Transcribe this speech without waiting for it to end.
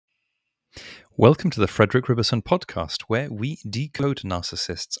Welcome to the Frederick Riberson podcast, where we decode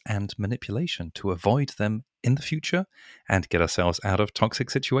narcissists and manipulation to avoid them in the future and get ourselves out of toxic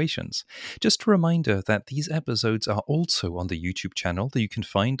situations. Just a reminder that these episodes are also on the YouTube channel that you can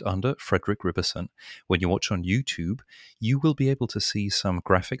find under Frederick Riberson. When you watch on YouTube, you will be able to see some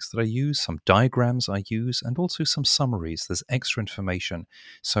graphics that I use, some diagrams I use, and also some summaries. There's extra information.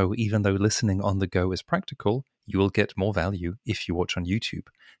 So even though listening on the go is practical, you will get more value if you watch on YouTube.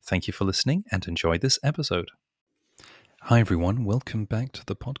 Thank you for listening and enjoy this episode. Hi, everyone. Welcome back to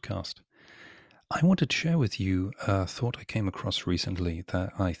the podcast. I wanted to share with you a thought I came across recently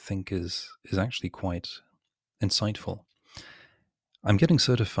that I think is actually quite insightful. I'm getting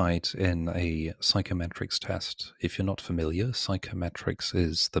certified in a psychometrics test. If you're not familiar, psychometrics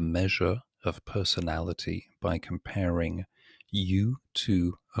is the measure of personality by comparing you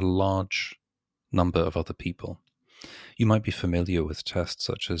to a large number of other people. You might be familiar with tests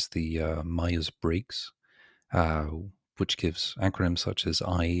such as the Myers-Briggs, which gives acronyms such as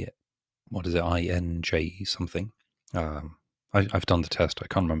INJ something. I've done the test. I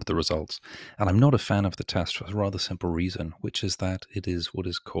can't remember the results. And I'm not a fan of the test for a rather simple reason, which is that it is what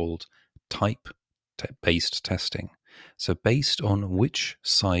is called type-based testing. So based on which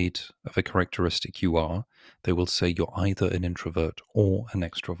side of a characteristic you are, they will say you're either an introvert or an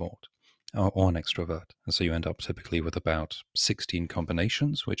extrovert. And so you end up typically with about 16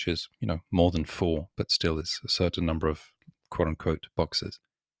 combinations, which is, more than 4, but still is a certain number of quote-unquote boxes.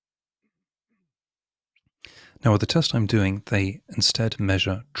 Now, with the test I'm doing, they instead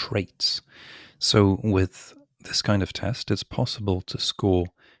measure traits. So with this kind of test, it's possible to score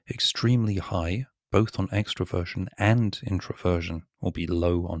extremely high, both on extroversion and introversion, or be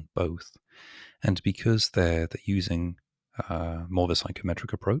low on both. And because they're using more of a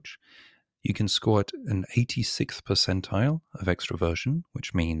psychometric approach, you can score at an 86th percentile of extroversion,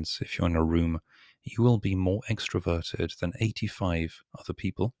 which means if you're in a room, you will be more extroverted than 85 other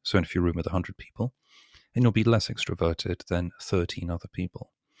people. So if you're in a room with 100 people, and you'll be less extroverted than 13 other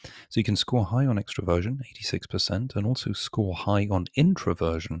people. So you can score high on extroversion, 86%, and also score high on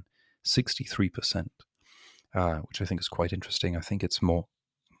introversion, 63%, which I think is quite interesting. I think it's more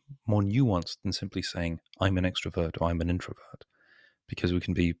nuanced than simply saying, I'm an extrovert or I'm an introvert, because we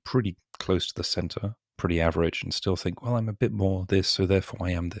can be pretty close to the center, pretty average, and still think, well, I'm a bit more this, so therefore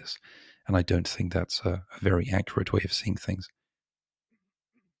I am this. And I don't think that's a very accurate way of seeing things.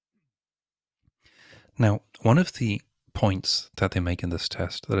 Now, one of the points that they make in this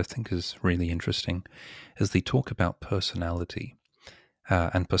test that I think is really interesting is they talk about personality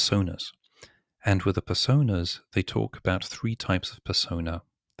and personas. And with the personas, they talk about 3 types of persona.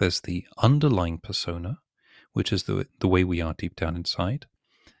 There's the underlying persona, which is the way we are deep down inside.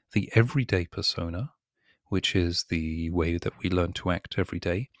 The everyday persona, which is the way that we learn to act every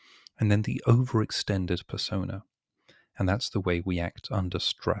day. And then the overextended persona. And that's the way we act under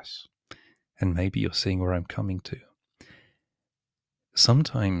stress. And maybe you're seeing where I'm coming to.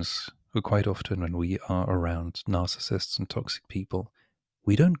 Sometimes, or quite often, when we are around narcissists and toxic people,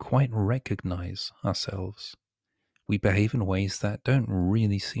 we don't quite recognize ourselves. We behave in ways that don't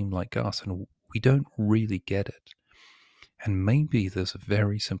really seem like us, and we don't really get it. And maybe there's a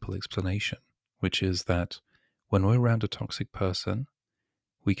very simple explanation, which is that when we're around a toxic person,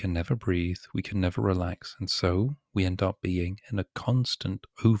 we can never breathe, we can never relax, and so we end up being in a constant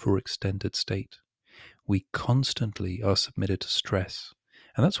overextended state. We constantly are submitted to stress.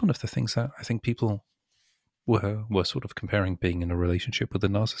 And that's one of the things that I think people were sort of comparing being in a relationship with a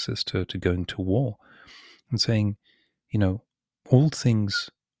narcissist to going to war and saying,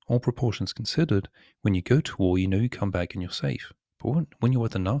 all proportions considered, when you go to war, you come back and you're safe. But when you're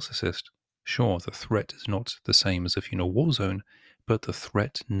with a narcissist, sure, the threat is not the same as if you're in a war zone, but the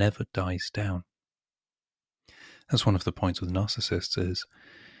threat never dies down. That's one of the points with narcissists is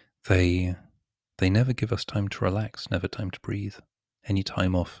they never give us time to relax, never time to breathe. Any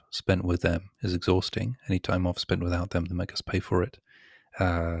time off spent with them is exhausting. Any time off spent without them, they make us pay for it.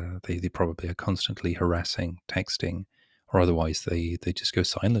 They probably are constantly harassing, texting, or otherwise they just go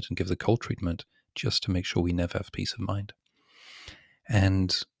silent and give the cold treatment just to make sure we never have peace of mind.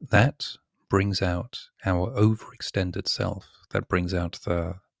 And that brings out our overextended self. That brings out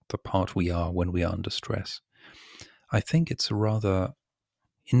the part we are when we are under stress. I think it's a rather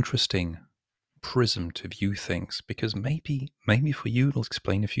interesting prism to view things, because maybe for you it'll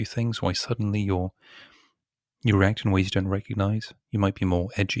explain a few things why suddenly you react in ways you don't recognize. You might be more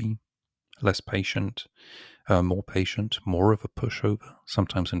edgy, less patient, more patient, more of a pushover.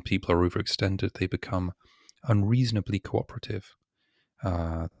 Sometimes when people are overextended, they become unreasonably cooperative.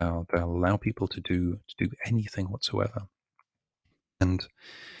 They'll allow people to do anything whatsoever. And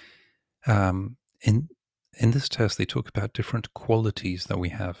In this test, they talk about different qualities that we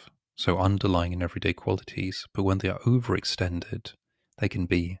have, so underlying and everyday qualities, but when they are overextended, they can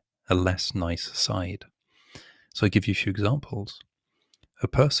be a less nice side. So I give you a few examples. A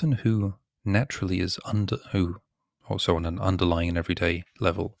person who naturally is who also on an underlying and everyday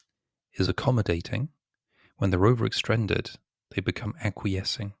level is accommodating, when they're overextended, they become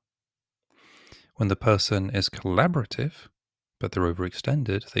acquiescing. When the person is collaborative, but they're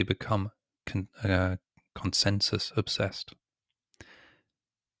overextended, they become consensus obsessed.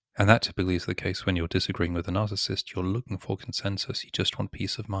 And that typically is the case when you're disagreeing with a narcissist. You're looking for consensus. You just want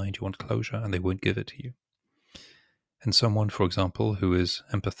peace of mind. You want closure, and they won't give it to you. And someone, for example, who is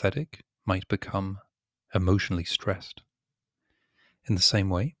empathetic might become emotionally stressed. In the same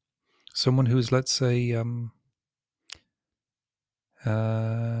way, someone who is, let's say,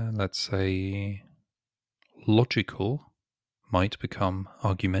 logical might become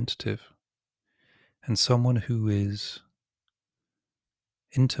argumentative. And someone who is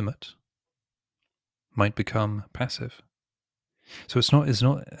intimate might become passive. So it's not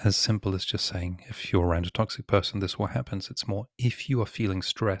as simple as just saying if you're around a toxic person, this is what happens. It's more if you are feeling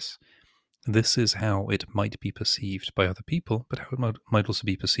stress, this is how it might be perceived by other people, but how it might also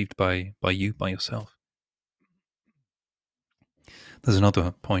be perceived by you, by yourself. There's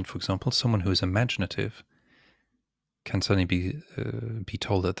another point, for example, someone who is imaginative can suddenly be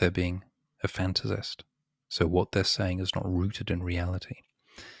told that they're being a fantasist. So what they're saying is not rooted in reality.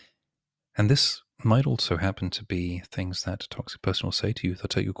 And this might also happen to be things that a toxic person will say to you. They'll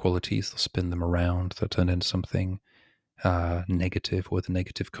take your qualities, they'll spin them around, they'll turn into something negative with a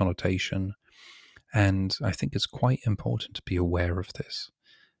negative connotation. And I think it's quite important to be aware of this.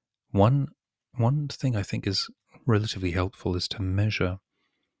 One thing I think is relatively helpful is to measure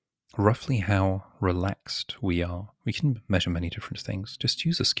roughly how relaxed we are. We can measure many different things. Just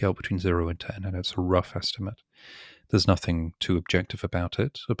use a scale between 0 and 10, and it's a rough estimate. There's nothing too objective about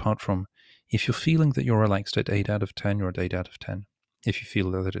it, apart from if you're feeling that you're relaxed at 8 out of 10, you're at 8 out of 10. If you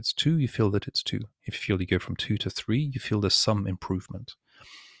feel that it's 2, you feel that it's 2. If you feel you go from 2 to 3, you feel there's some improvement.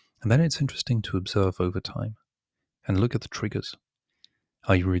 And then it's interesting to observe over time and look at the triggers.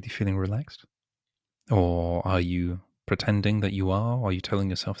 Are you really feeling relaxed? Or are you pretending that you are? Are you telling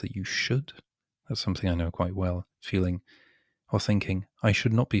yourself that you should? That's something I know quite well. Feeling or thinking, I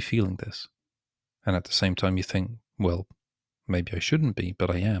should not be feeling this. And at the same time, you think, well, maybe I shouldn't be,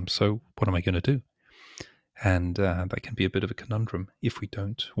 but I am. So what am I going to do? And that can be a bit of a conundrum if we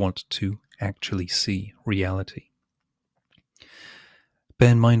don't want to actually see reality.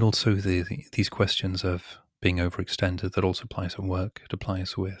 Bear in mind also these questions of being overextended. That also applies at work. It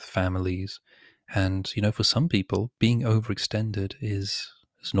applies with families. And, for some people, being overextended is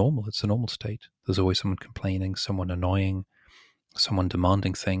normal. It's a normal state. There's always someone complaining, someone annoying, someone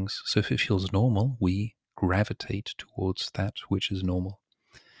demanding things. So if it feels normal, we gravitate towards that which is normal.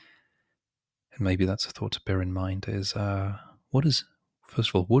 And maybe that's a thought to bear in mind is first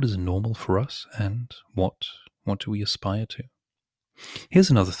of all, what is normal for us, and what do we aspire to? Here's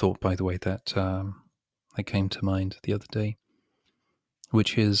another thought, by the way, that came to mind the other day,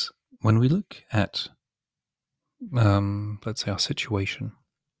 which is when we look at, let's say, our situation,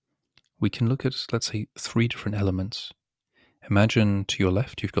 we can look at, let's say, 3 different elements. Imagine to your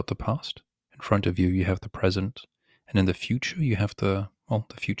left, you've got the past. In front of you, you have the present. And in the future, you have the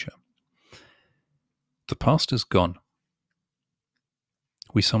future. The past is gone.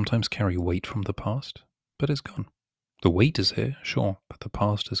 We sometimes carry weight from the past, but it's gone. The weight is here, sure, but the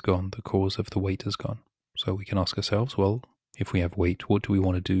past is gone. The cause of the weight is gone. So we can ask ourselves, well, if we have weight, what do we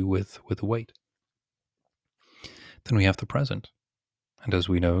want to do with the weight? Then we have the present. And as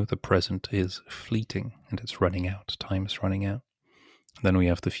we know, the present is fleeting and it's running out. Time is running out. Then we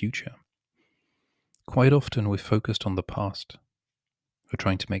have the future. Quite often we're focused on the past. We're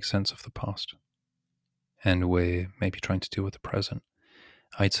trying to make sense of the past. And we're maybe trying to deal with the present.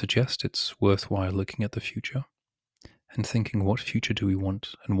 I'd suggest it's worthwhile looking at the future and thinking, what future do we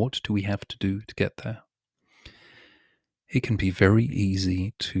want and what do we have to do to get there? It can be very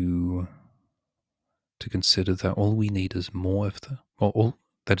easy to consider that all we need is more of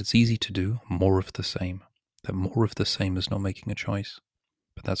that it's easy to do more of the same. That more of the same is not making a choice.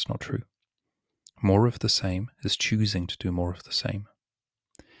 But that's not true. More of the same is choosing to do more of the same.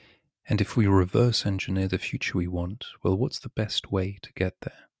 And if we reverse engineer the future we want, well, what's the best way to get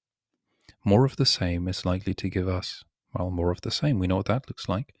there? More of the same is likely to give us, well, more of the same. We know what that looks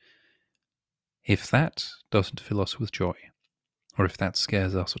like. If that doesn't fill us with joy, or if that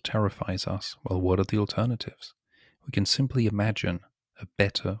scares us or terrifies us, well, what are the alternatives? We can simply imagine a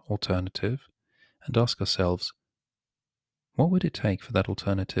better alternative and ask ourselves, what would it take for that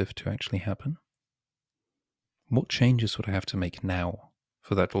alternative to actually happen? What changes would I have to make now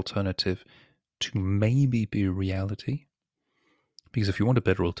for that alternative to maybe be a reality? Because if you want a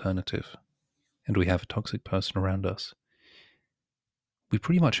better alternative, and we have a toxic person around us, we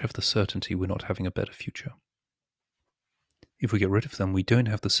pretty much have the certainty we're not having a better future. If we get rid of them, we don't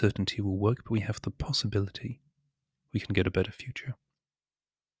have the certainty it will work, but we have the possibility we can get a better future.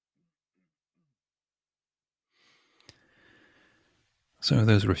 So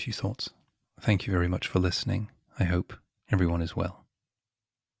those are a few thoughts. Thank you very much for listening. I hope everyone is well.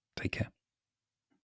 Take care.